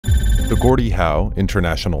The Gordie Howe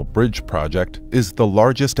International Bridge project is the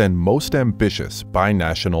largest and most ambitious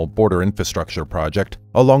binational border infrastructure project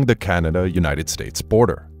along the Canada-U.S.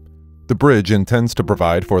 border. The bridge intends to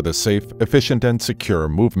provide for the safe, efficient, and secure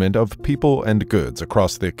movement of people and goods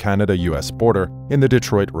across the Canada-U.S. border in the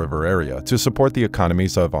Detroit River area to support the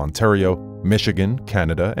economies of Ontario, Michigan,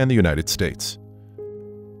 Canada, and the United States.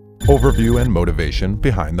 Overview and motivation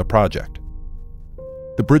behind the project.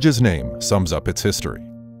 The bridge's name sums up its history.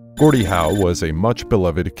 Gordie Howe was a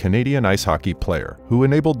much-beloved Canadian ice hockey player who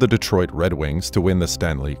enabled the Detroit Red Wings to win the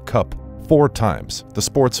Stanley Cup 4 times, the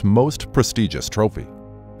sport's most prestigious trophy.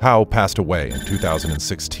 Howe passed away in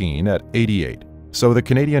 2016 at 88, so the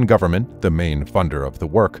Canadian government, the main funder of the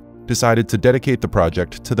work, decided to dedicate the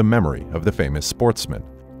project to the memory of the famous sportsman.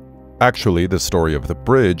 Actually, the story of the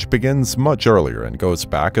bridge begins much earlier and goes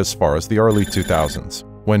back as far as the early 2000s,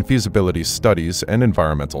 when feasibility studies and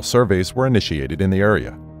environmental surveys were initiated in the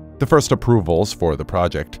area. The first approvals for the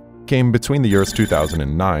project came between the years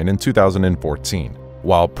 2009 and 2014,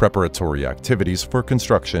 while preparatory activities for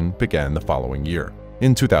construction began the following year,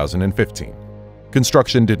 in 2015.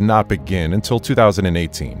 Construction did not begin until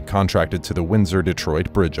 2018, contracted to the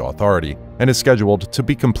Windsor-Detroit Bridge Authority, and is scheduled to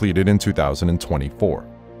be completed in 2024.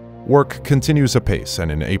 Work continues apace,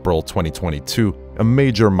 and in April 2022, a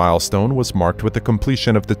major milestone was marked with the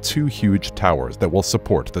completion of the 2 huge towers that will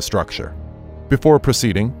support the structure. Before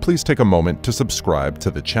proceeding, please take a moment to subscribe to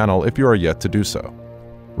the channel if you are yet to do so.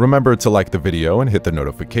 Remember to like the video and hit the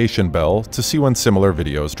notification bell to see when similar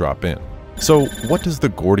videos drop in. So, what does the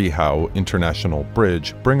Gordie Howe International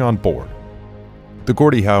Bridge bring on board? The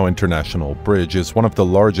Gordie Howe International Bridge is one of the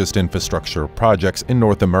largest infrastructure projects in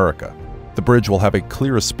North America. The bridge will have a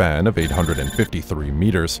clear span of 853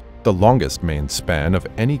 meters, the longest main span of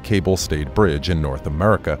any cable-stayed bridge in North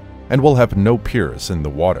America, and will have no piers in the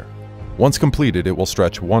water. Once completed, it will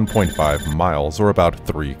stretch 1.5 miles or about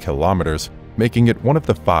 3 kilometers, making it one of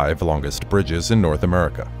the 5 longest bridges in North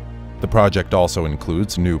America. The project also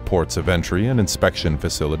includes new ports of entry and inspection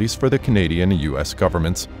facilities for the Canadian and U.S.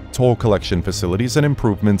 governments, toll collection facilities, and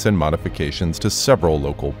improvements and modifications to several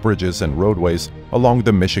local bridges and roadways along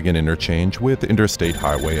the Michigan interchange with Interstate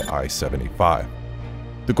Highway I-75.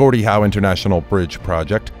 The Gordie Howe International Bridge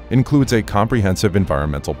project includes a comprehensive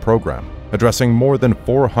environmental program, addressing more than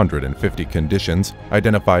 450 conditions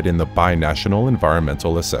identified in the binational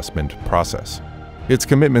environmental assessment process. Its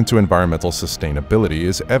commitment to environmental sustainability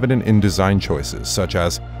is evident in design choices such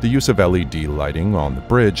as the use of LED lighting on the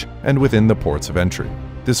bridge and within the ports of entry.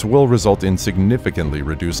 This will result in significantly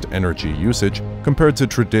reduced energy usage compared to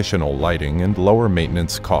traditional lighting and lower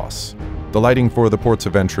maintenance costs. The lighting for the ports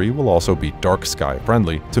of entry will also be dark sky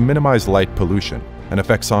friendly to minimize light pollution and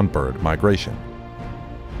effects on bird migration.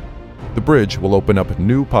 The bridge will open up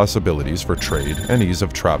new possibilities for trade and ease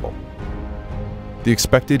of travel. The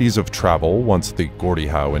expected ease of travel once the Gordie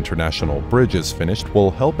Howe International Bridge is finished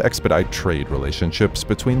will help expedite trade relationships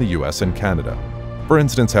between the U.S. and Canada. For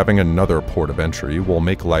instance, having another port of entry will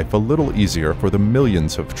make life a little easier for the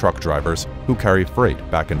millions of truck drivers who carry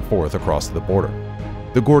freight back and forth across the border.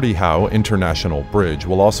 The Gordie Howe International Bridge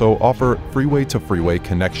will also offer freeway-to-freeway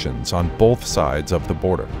connections on both sides of the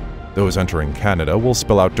border. Those entering Canada will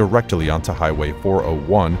spill out directly onto Highway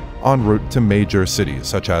 401 en route to major cities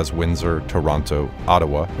such as Windsor, Toronto,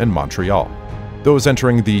 Ottawa, and Montreal. Those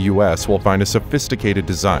entering the U.S. will find a sophisticated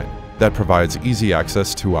design that provides easy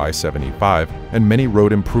access to I-75 and many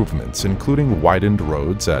road improvements, including widened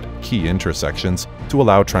roads at key intersections to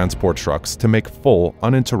allow transport trucks to make full,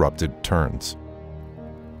 uninterrupted turns.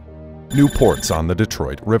 New ports on the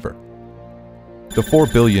Detroit River. The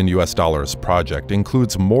 $4 billion project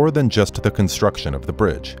includes more than just the construction of the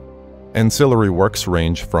bridge. Ancillary works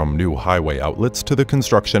range from new highway outlets to the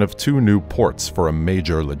construction of 2 new ports for a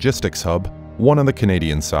major logistics hub, one on the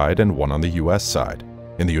Canadian side and one on the U.S. side.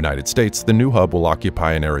 In the United States, the new hub will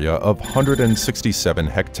occupy an area of 167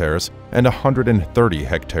 hectares and 130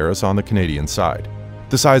 hectares on the Canadian side.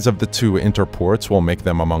 The size of the 2 interports will make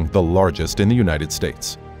them among the largest in the United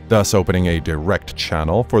States, thus opening a direct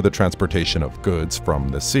channel for the transportation of goods from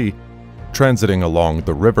the sea, transiting along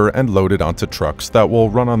the river and loaded onto trucks that will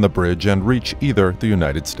run on the bridge and reach either the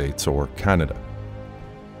United States or Canada.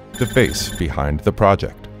 The face behind the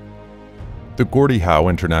project. The Gordie Howe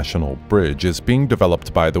International Bridge is being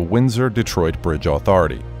developed by the Windsor-Detroit Bridge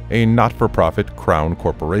Authority, a not-for-profit Crown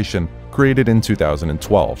corporation created in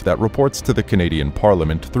 2012 that reports to the Canadian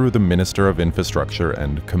Parliament through the Minister of Infrastructure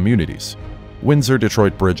and Communities.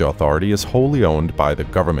 Windsor-Detroit Bridge Authority is wholly owned by the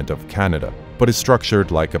Government of Canada, but is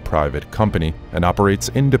structured like a private company and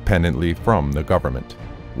operates independently from the government.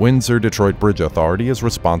 Windsor-Detroit Bridge Authority is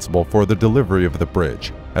responsible for the delivery of the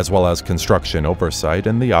bridge, as well as construction oversight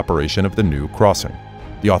and the operation of the new crossing.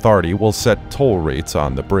 The authority will set toll rates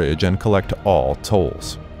on the bridge and collect all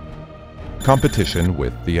tolls. Competition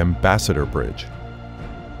with the Ambassador Bridge.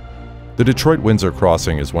 The Detroit-Windsor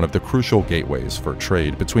crossing is one of the crucial gateways for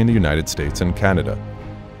trade between the United States and Canada.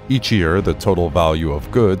 Each year, the total value of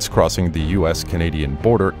goods crossing the U.S.-Canadian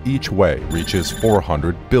border each way reaches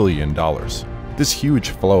 $400 billion. This huge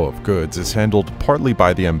flow of goods is handled partly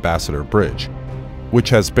by the Ambassador Bridge, which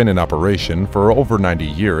has been in operation for over 90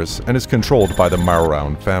 years and is controlled by the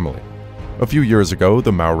Maroun family. A few years ago,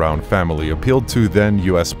 the Maroun family appealed to then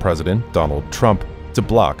U.S. President Donald Trump to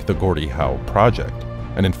block the Gordie Howe project.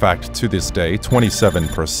 And in fact, to this day,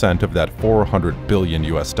 27% of that $400 billion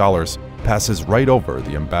passes right over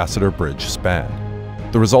the Ambassador Bridge span.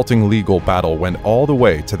 The resulting legal battle went all the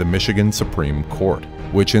way to the Michigan Supreme Court,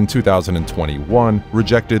 which in 2021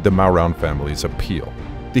 rejected the Maroun family's appeal.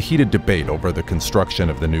 The heated debate over the construction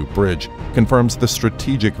of the new bridge confirms the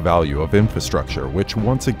strategic value of infrastructure, which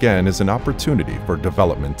once again is an opportunity for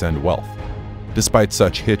development and wealth. Despite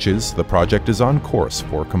such hitches, the project is on course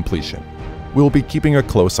for completion. We'll be keeping a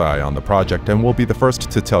close eye on the project and will be the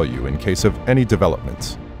first to tell you in case of any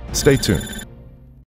developments. Stay tuned.